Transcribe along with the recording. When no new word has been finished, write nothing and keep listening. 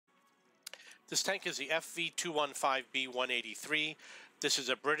This tank is the fv215b 183. This is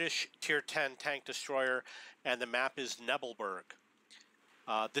a British Tier 10 tank destroyer, and the map is Nebelberg.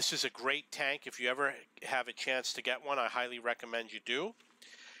 This is a great tank. If you ever have a chance to get one, I highly recommend you do.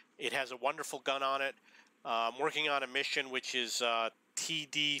 It has a wonderful gun on it. I'm working on a mission which is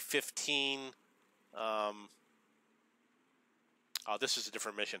TD15. Oh, this is a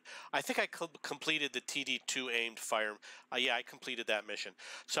different mission. I think I completed the TD2 aimed fire. Yeah, I completed that mission.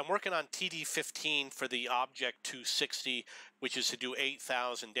 So I'm working on TD15 for the Object 260, which is to do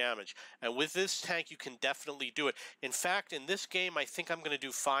 8,000 damage. And with this tank, you can definitely do it. In fact, in this game, I think I'm going to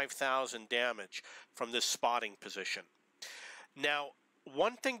do 5,000 damage from this spotting position. Now,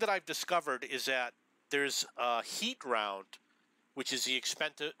 one thing that I've discovered is that there's a heat round, which is the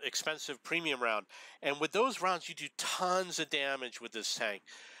expensive premium round. And with those rounds, you do tons of damage with this tank.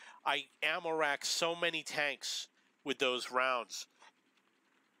 I ammo rack so many tanks with those rounds.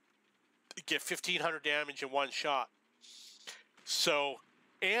 You get 1,500 damage in one shot. So,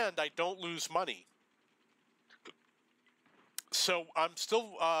 and I don't lose money. So I'm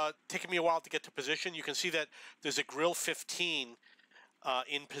still taking me a while to get to position. You can see that there's a Grill 15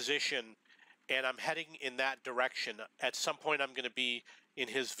 in position, and I'm heading in that direction. At some point, I'm going to be in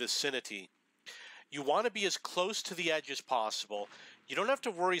his vicinity. You want to be as close to the edge as possible. You don't have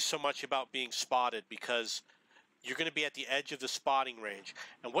to worry so much about being spotted because you're going to be at the edge of the spotting range.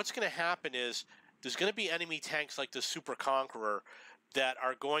 And what's going to happen is there's going to be enemy tanks like the Super Conqueror that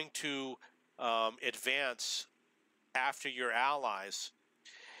are going to advance after your allies,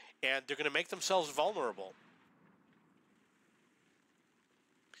 and they're going to make themselves vulnerable.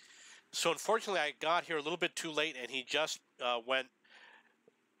 So unfortunately, I got here a little bit too late, and he just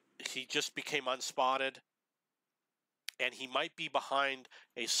became unspotted, and he might be behind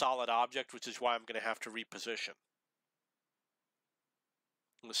a solid object, which is why I'm going to have to reposition.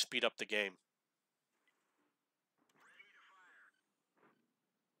 I'm going to speed up the game.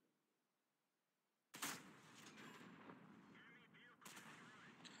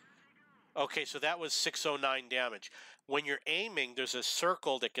 Okay, so that was 609 damage. When you're aiming, there's a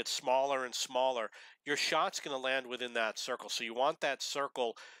circle that gets smaller and smaller. Your shot's going to land within that circle. So you want that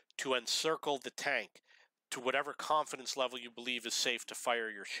circle to encircle the tank to whatever confidence level you believe is safe to fire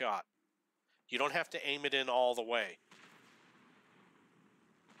your shot. You don't have to aim it in all the way.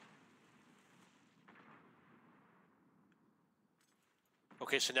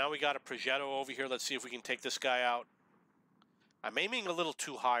 Okay, so now we got a Progetto over here. Let's see if we can take this guy out. I'm aiming a little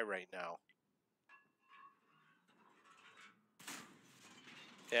too high right now.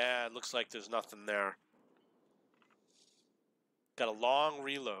 Yeah, it looks like there's nothing there. Got a long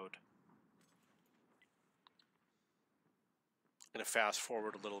reload. I'm going to fast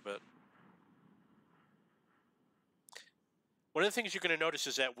forward a little bit. One of the things you're going to notice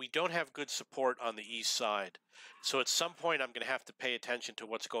is that we don't have good support on the east side. So at some point, I'm going to have to pay attention to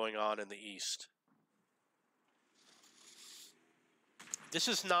what's going on in the east. This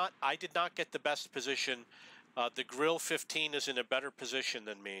is not, I did not get the best position. The Grill 15 is in a better position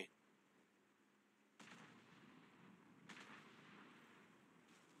than me.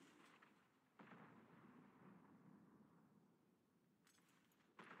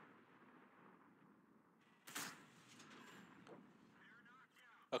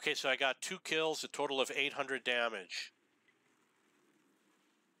 Okay, so I got 2 kills, a total of 800 damage.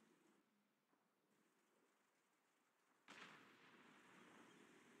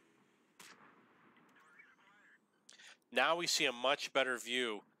 Now we see a much better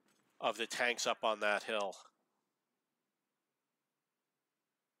view of the tanks up on that hill.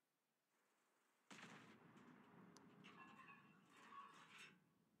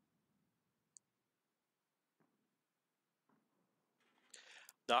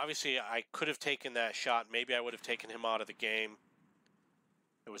 Now, obviously, I could have taken that shot. Maybe I would have taken him out of the game.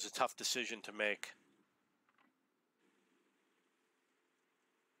 It was a tough decision to make.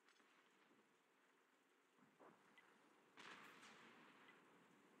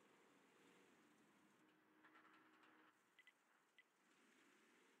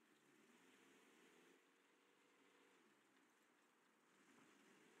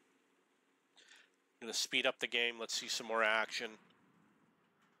 I'm going to speed up the game. Let's see some more action.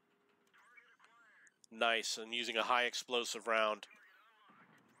 Nice. I'm using a high explosive round.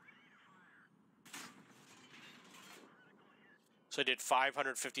 So I did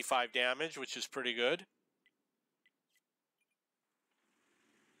 555 damage, which is pretty good.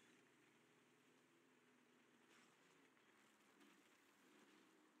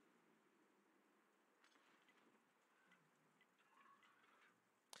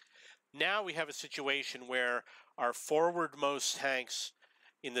 Now we have a situation where our forwardmost tanks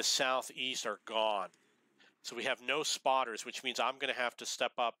in the southeast are gone. So we have no spotters, which means I'm going to have to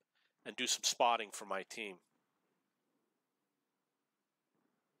step up and do some spotting for my team.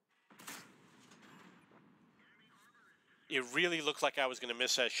 It really looked like I was going to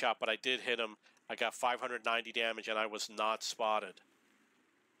miss that shot, but I did hit him. I got 590 damage, and I was not spotted.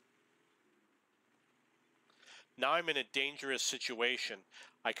 Now I'm in a dangerous situation.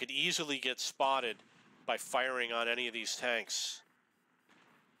 I could easily get spotted by firing on any of these tanks.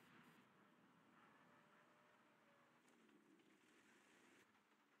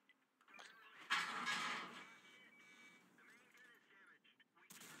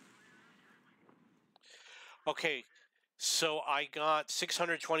 Okay, so I got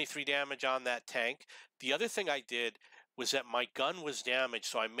 623 damage on that tank. The other thing I did was that my gun was damaged,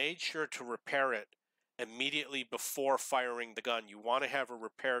 so I made sure to repair it immediately before firing the gun. You want to have a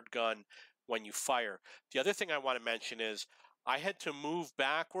repaired gun when you fire. The other thing I want to mention is I had to move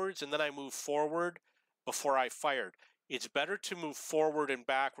backwards and then I moved forward before I fired. It's better to move forward and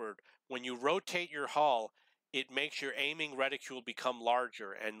backward. When you rotate your hull, it makes your aiming reticule become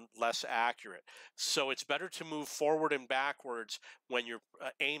larger and less accurate. So it's better to move forward and backwards when you're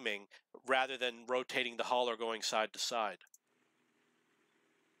aiming rather than rotating the hull or going side to side.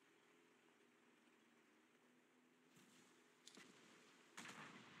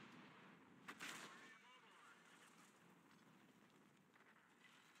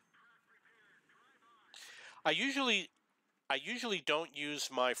 I usually don't use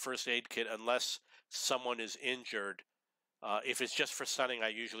my first aid kit unless someone is injured. If it's just for stunning, I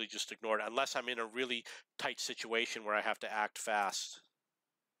usually just ignore it, unless I'm in a really tight situation where I have to act fast.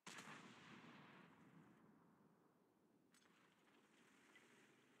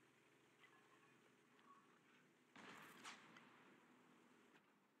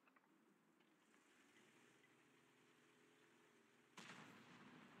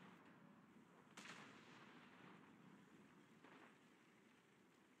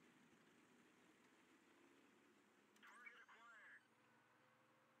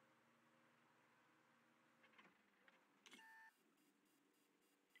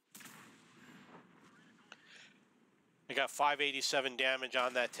 I got 587 damage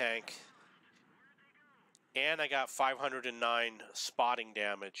on that tank, and I got 509 spotting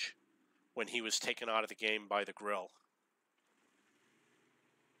damage when he was taken out of the game by the grill.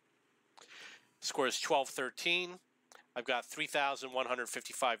 Score is 12-13. I've got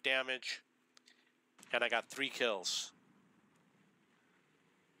 3,155 damage, and I got 3 kills.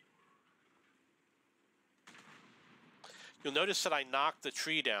 You'll notice that I knocked the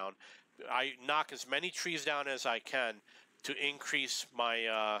tree down. I knock as many trees down as I can to increase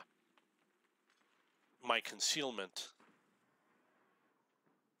my my concealment.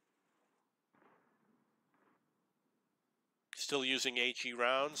 Still using HE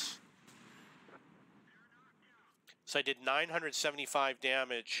rounds. So I did 975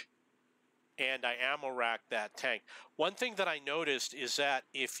 damage, and I ammo racked that tank. One thing that I noticed is that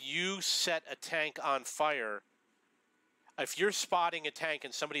if you set a tank on fire, if you're spotting a tank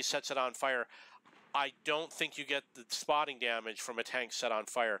and somebody sets it on fire, I don't think you get the spotting damage from a tank set on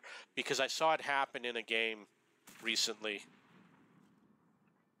fire, because I saw it happen in a game recently.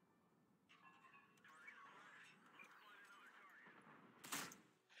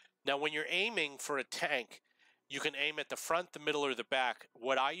 Now, when you're aiming for a tank, you can aim at the front, the middle, or the back.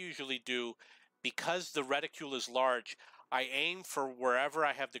 What I usually do, because the reticule is large, I aim for wherever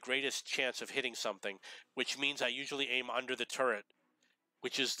I have the greatest chance of hitting something, which means I usually aim under the turret,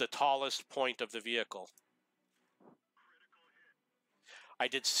 which is the tallest point of the vehicle. I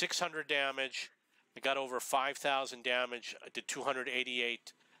did 600 damage. I got over 5,000 damage. I did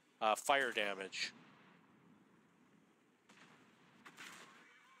 288 fire damage.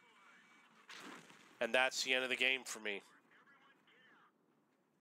 And that's the end of the game for me.